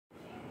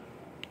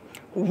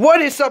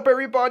What is up,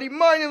 everybody?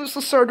 My name is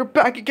Ssjnathan,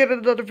 back again in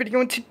another video,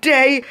 and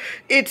today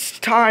it's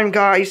time,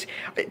 guys.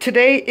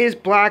 Today is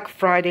Black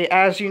Friday,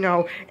 as you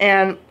know,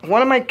 and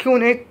one of my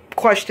Q&A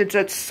questions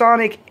that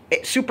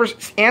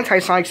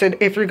Superantisonic said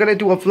if you're gonna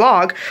do a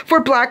vlog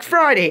for Black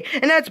Friday,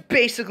 and that's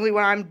basically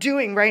what I'm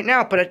doing right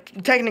now. But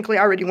technically,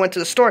 I already went to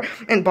the store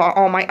and bought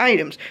all my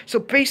items. So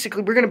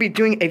basically, we're gonna be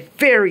doing a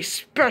very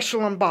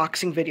special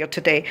unboxing video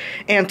today.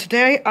 And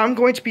today, I'm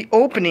going to be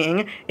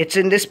opening. It's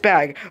in this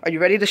bag. Are you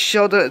ready to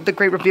show the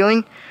great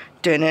revealing?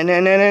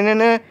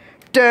 Da-na-na-na-na-na.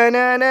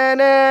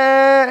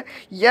 Da-na-na-na.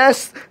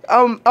 Yes,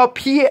 a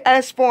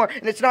PS4,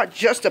 and it's not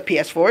just a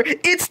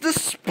PS4, it's the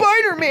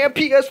Spider-Man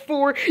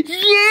PS4,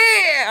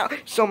 yeah!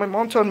 So my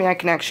mom told me I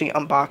can actually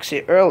unbox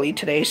it early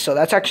today, so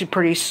that's actually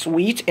pretty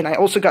sweet, and I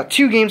also got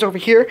two games over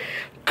here,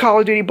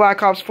 Call of Duty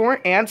Black Ops 4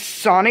 and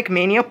Sonic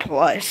Mania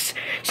Plus.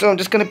 So I'm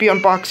just going to be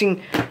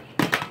unboxing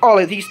all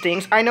of these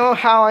things. I know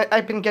how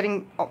I've been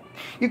getting,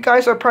 you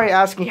guys are probably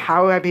asking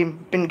how I've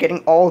been getting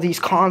all these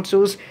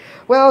consoles.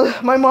 Well,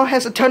 my mom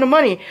has a ton of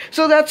money,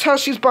 so that's how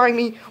she's buying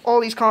me all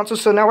these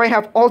consoles. So now I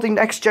have all the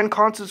next-gen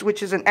consoles,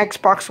 which is an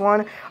Xbox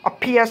One, a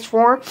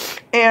PS4,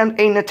 and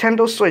a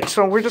Nintendo Switch.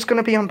 So we're just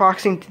going to be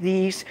unboxing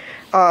these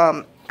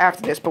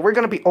after this, but we're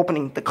going to be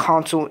opening the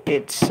console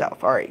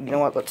itself. Alright, you know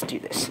what? Let's do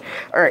this.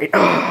 Alright,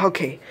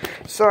 okay.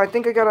 So I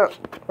think I gotta,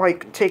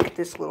 like, take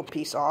this little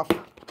piece off.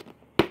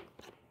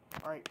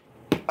 Alright.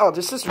 Oh,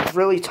 this is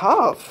really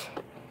tough.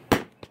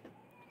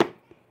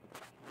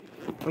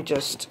 Let me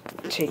just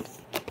take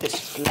this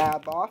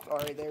flap off.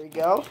 Alright, there we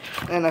go.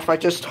 And if I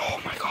just,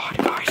 oh my god,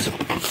 guys,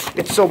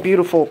 it's so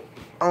beautiful.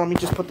 Let me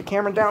just put the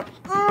camera down.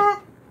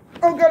 Oh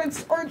god,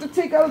 it's hard to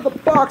take out of the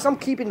box. I'm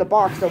keeping the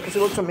box though, because it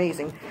looks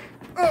amazing.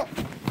 Oh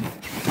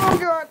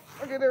god.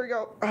 Okay, there we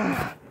go.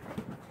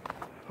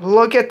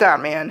 Look at that,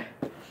 man.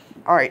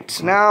 Alright,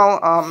 so now,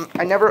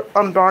 I never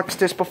unboxed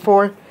this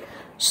before,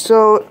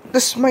 so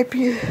this might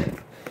be a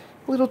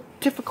little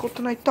difficult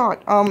than I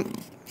thought.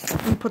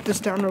 Let me put this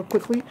down real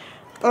quickly.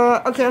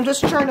 Okay, I'm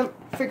just trying to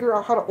figure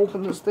out how to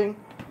open this thing.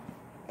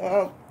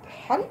 How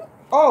do you,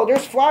 oh,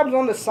 there's flaps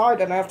on the side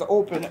that I have to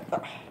open.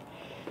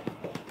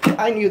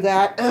 I knew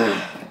that.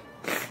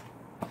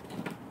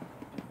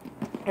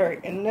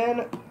 Alright, and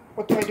then,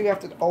 what do I do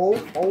after, oh,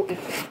 it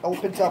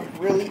opens up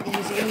really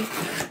easy.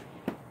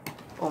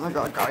 Oh my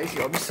god, guys,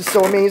 yo, this is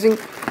so amazing.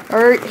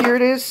 Alright, here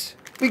it is.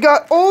 We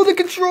got, oh, the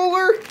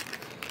controller.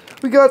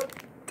 We got,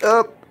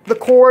 the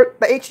cord,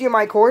 the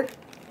HDMI cord.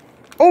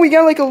 Oh, we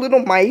got, like, a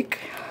little mic.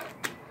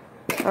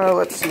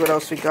 Let's see what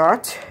else we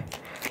got.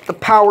 The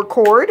power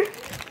cord.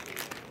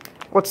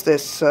 What's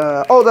this?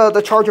 Oh,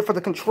 the charger for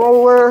the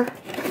controller.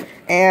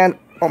 And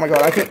oh my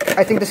god,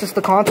 I think this is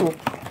the console.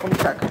 Let me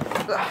check.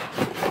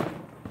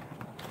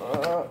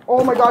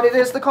 Oh my god, it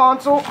is the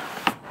console.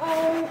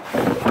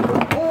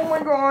 Oh my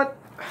god.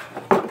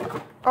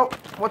 Oh,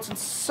 what's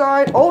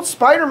inside? Oh,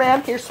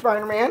 Spider-Man. Here's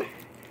Spider-Man.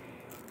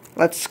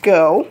 Let's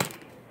go.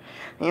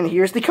 And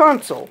here's the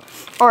console.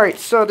 Alright,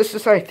 so this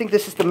is, I think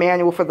this is the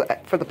manual for the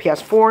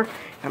PS4.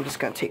 I'm just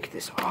gonna take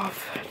this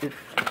off.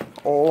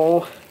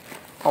 Oh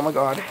my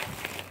god.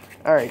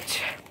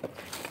 Alright.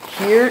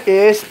 Here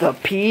is the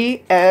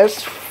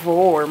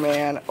PS4,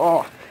 man.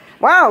 Oh.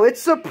 Wow,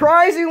 it's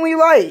surprisingly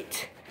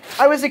light.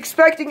 I was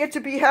expecting it to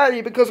be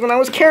heavy because when I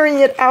was carrying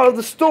it out of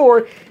the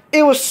store,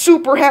 it was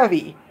super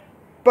heavy.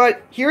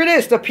 But here it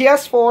is, the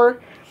PS4.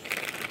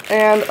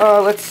 And,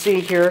 let's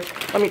see here.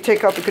 Let me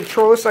take out the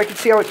controller so I can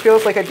see how it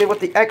feels like I did with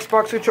the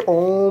Xbox controller.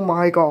 Oh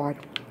my god.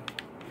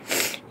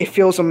 It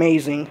feels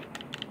amazing.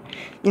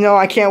 You know,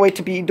 I can't wait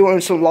to be doing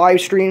some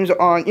live streams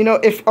on, you know,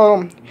 if,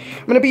 I'm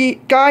gonna be,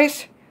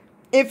 guys,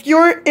 if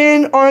you're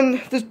in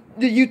on the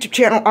YouTube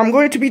channel, I'm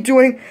going to be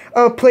doing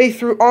a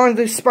playthrough on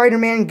the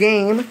Spider-Man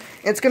game.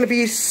 It's gonna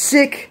be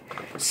sick.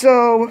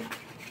 So,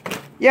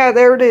 yeah,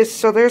 there it is.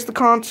 So there's the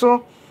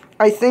console.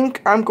 I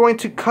think I'm going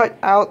to cut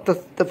out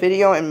the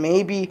video and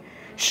maybe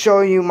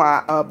show you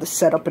my the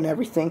setup and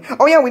everything.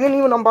 Oh yeah, we didn't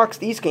even unbox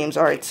these games.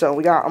 Alright, so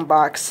we gotta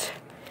unbox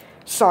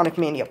Sonic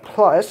Mania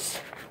Plus.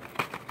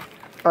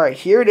 Alright,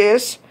 here it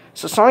is.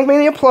 So Sonic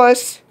Mania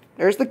Plus,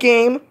 there's the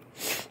game.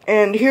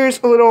 And here's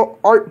a little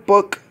art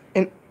book.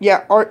 And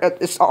yeah,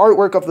 it's the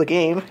artwork of the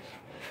game.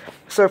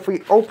 So if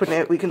we open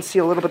it, we can see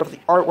a little bit of the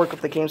artwork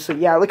of the game. So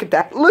yeah, look at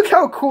that. Look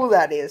how cool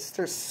that is.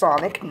 There's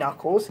Sonic,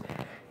 Knuckles,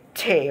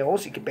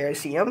 Tails, you can barely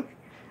see him.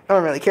 No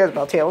one really cares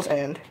about Tails,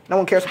 and no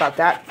one cares about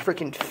that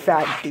freaking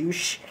fat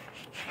douche.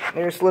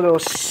 There's little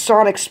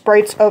Sonic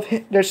sprites of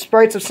him. There's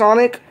sprites of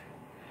Sonic.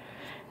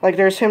 Like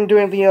there's him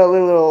doing the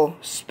little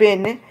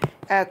spin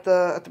at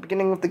the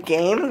beginning of the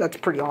game. That's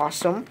pretty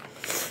awesome.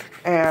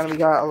 And we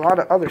got a lot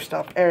of other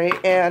stuff. Alright,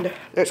 and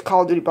there's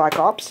Call of Duty Black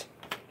Ops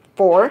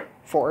 4,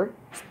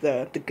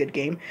 the good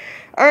game.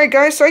 Alright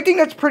guys, so I think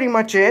that's pretty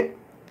much it.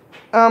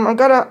 I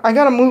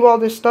gotta move all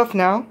this stuff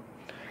now.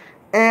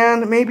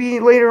 And maybe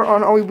later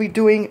on I'll be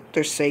doing,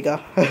 there's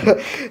Sega,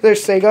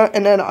 there's Sega,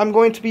 and then I'm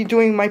going to be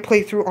doing my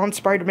playthrough on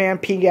Spider-Man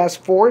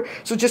PS4,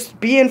 so just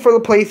be in for the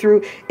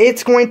playthrough.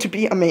 It's going to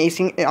be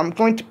amazing. I'm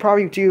going to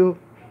probably do,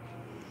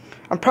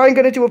 I'm probably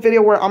going to do a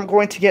video where I'm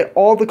going to get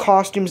all the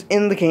costumes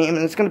in the game,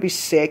 and it's going to be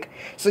sick.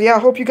 So yeah, I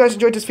hope you guys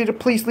enjoyed this video.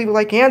 Please leave a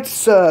like and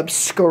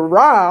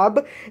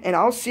subscribe, and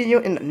I'll see you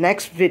in the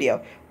next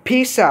video.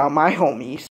 Peace out, my homies.